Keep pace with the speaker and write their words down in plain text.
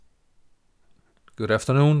Good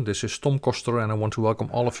afternoon, this is Tom Koster and I want to welcome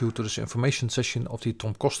all of you to this information session of the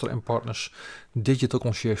Tom Koster & Partners Digital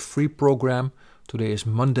Concierge Free Program. Today is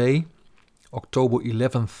Monday, October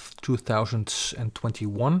 11th,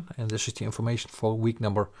 2021, and this is the information for week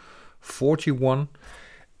number 41.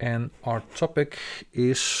 And our topic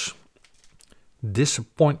is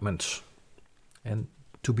disappointment and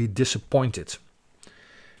to be disappointed.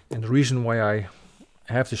 And the reason why I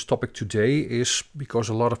have this topic today is because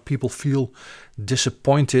a lot of people feel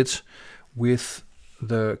disappointed with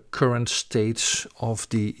the current state of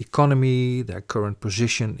the economy, their current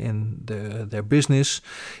position in their business,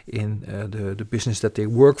 in the business that they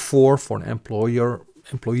work for an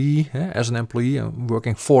employee. As an employee, I'm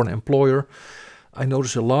working for an employer. I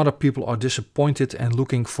notice a lot of people are disappointed and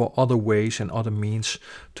looking for other ways and other means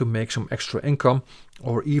to make some extra income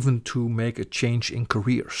or even to make a change in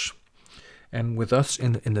careers. And with us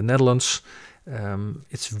in the Netherlands,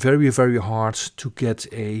 it's very, very hard to get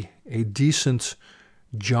a decent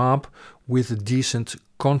job with a decent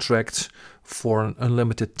contract for an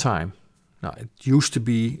unlimited time. Now, it used to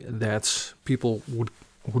be that people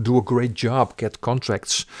who do a great job get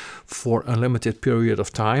contracts for a limited period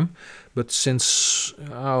of time. But since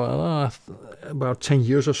about 10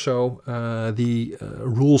 years or so, the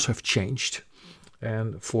rules have changed.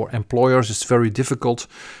 And for employers, it's very difficult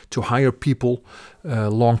to hire people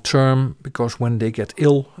long term because when they get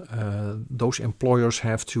ill, those employers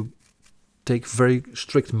have to take very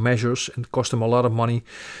strict measures and cost them a lot of money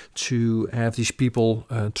to have these people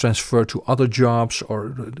transferred to other jobs or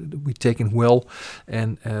be taken well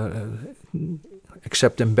and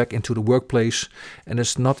accept them back into the workplace. And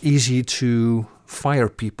it's not easy to fire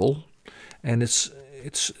people, and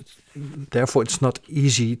therefore it's not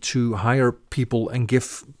easy to hire people and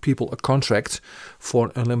give people a contract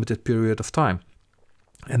for a limited period of time.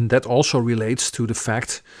 And that also relates to the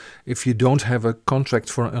fact if you don't have a contract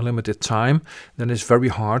for an unlimited time, then it's very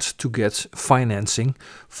hard to get financing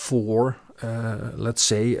for, let's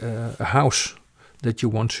say, a house that you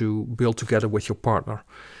want to build together with your partner.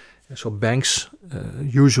 So banks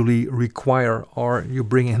usually require or you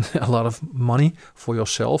bring in a lot of money for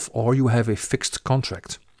yourself or you have a fixed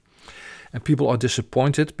contract. And people are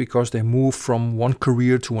disappointed because they move from one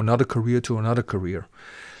career to another career to another career.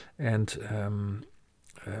 And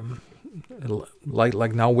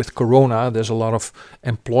like now with Corona, there's a lot of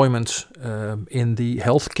employment in the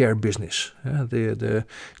healthcare business. The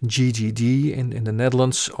GGD in the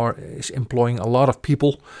Netherlands is employing a lot of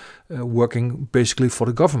people working basically for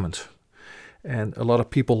the government. And a lot of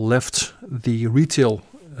people left the retail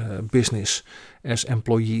business as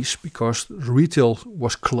employees because retail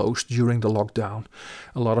was closed during the lockdown.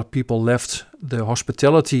 A lot of people left the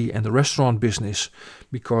hospitality and the restaurant business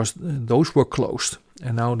because those were closed.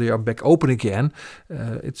 And now they are back open again.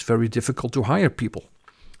 It's very difficult to hire people.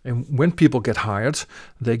 And when people get hired,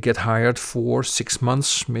 they get hired for 6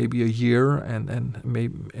 months, maybe a year, and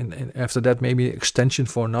after that maybe an extension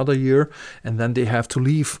for another year, and then they have to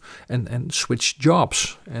leave and switch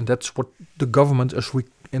jobs. And that's what the government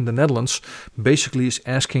in the Netherlands basically is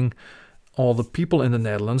asking all the people in the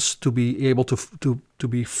Netherlands to be able to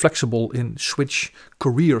be flexible in switch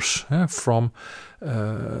careers from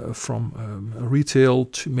retail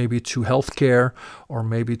to maybe to healthcare or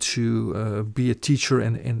maybe to be a teacher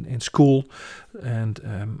in school. And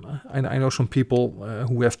I know some people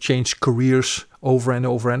who have changed careers over and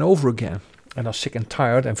over and over again and are sick and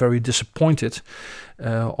tired and very disappointed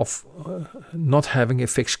of not having a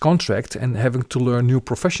fixed contract and having to learn new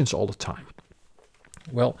professions all the time.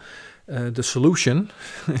 Well, the solution,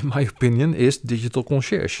 in my opinion, is digital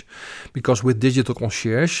concierge, because with digital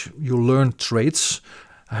concierge you learn trades,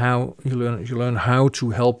 how you learn how to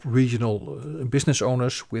help regional business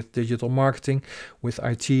owners with digital marketing, with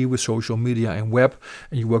IT, with social media and web,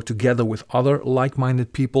 and you work together with other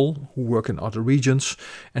like-minded people who work in other regions,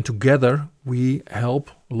 and together we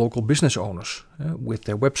help local business owners with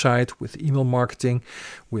their website, with email marketing,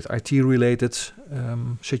 with IT-related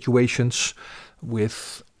situations,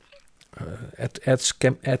 with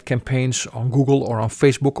ad campaigns on Google or on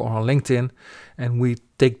Facebook or on LinkedIn, and we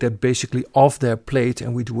take that basically off their plate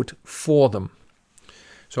and we do it for them.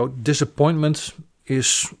 So disappointment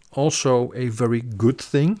is also a very good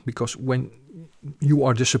thing, because when you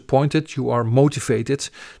are disappointed, you are motivated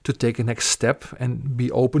to take a next step and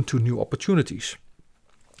be open to new opportunities.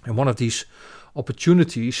 And one of these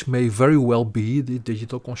opportunities may very well be the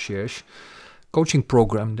Digital Concierge coaching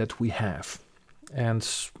program that we have. And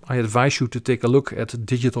I advise you to take a look at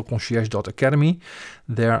digitalconcierge.academy.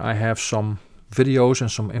 There I have some videos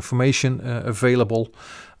and some information available.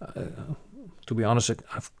 To be honest,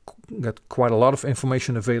 I've got quite a lot of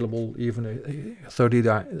information available, even a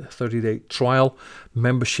 30-day trial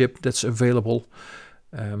membership that's available.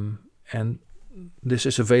 And this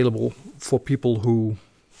is available for people who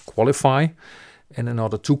qualify. And in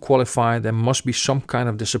order to qualify, there must be some kind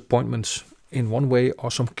of disappointments in one way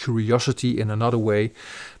or some curiosity in another way.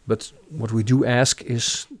 But what we do ask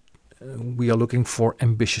is we are looking for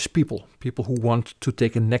ambitious people who want to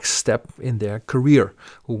take a next step in their career,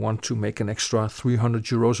 who want to make an extra 300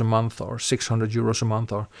 euros a month or 600 euros a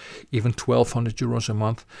month or even 1,200 euros a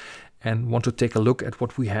month, and want to take a look at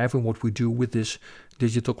what we have and what we do with this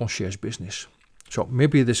digital concierge business. So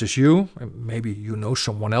maybe this is you, and maybe you know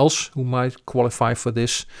someone else who might qualify for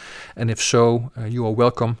this. And if so, you are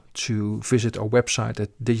welcome to visit our website at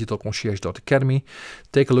digitalconcierge.academy.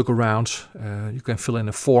 Take a look around. You can fill in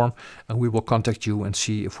a form and we will contact you and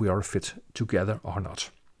see if we are a fit together or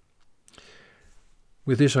not.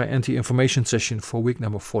 With this, I end the information session for week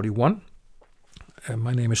number 41.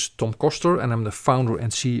 My name is Tom Koster and I'm the founder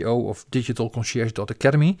and CEO of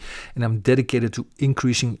digitalconcierge.academy, and I'm dedicated to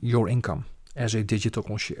increasing your income as a digital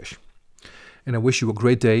concierge. And I wish you a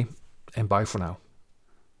great day, and bye for now.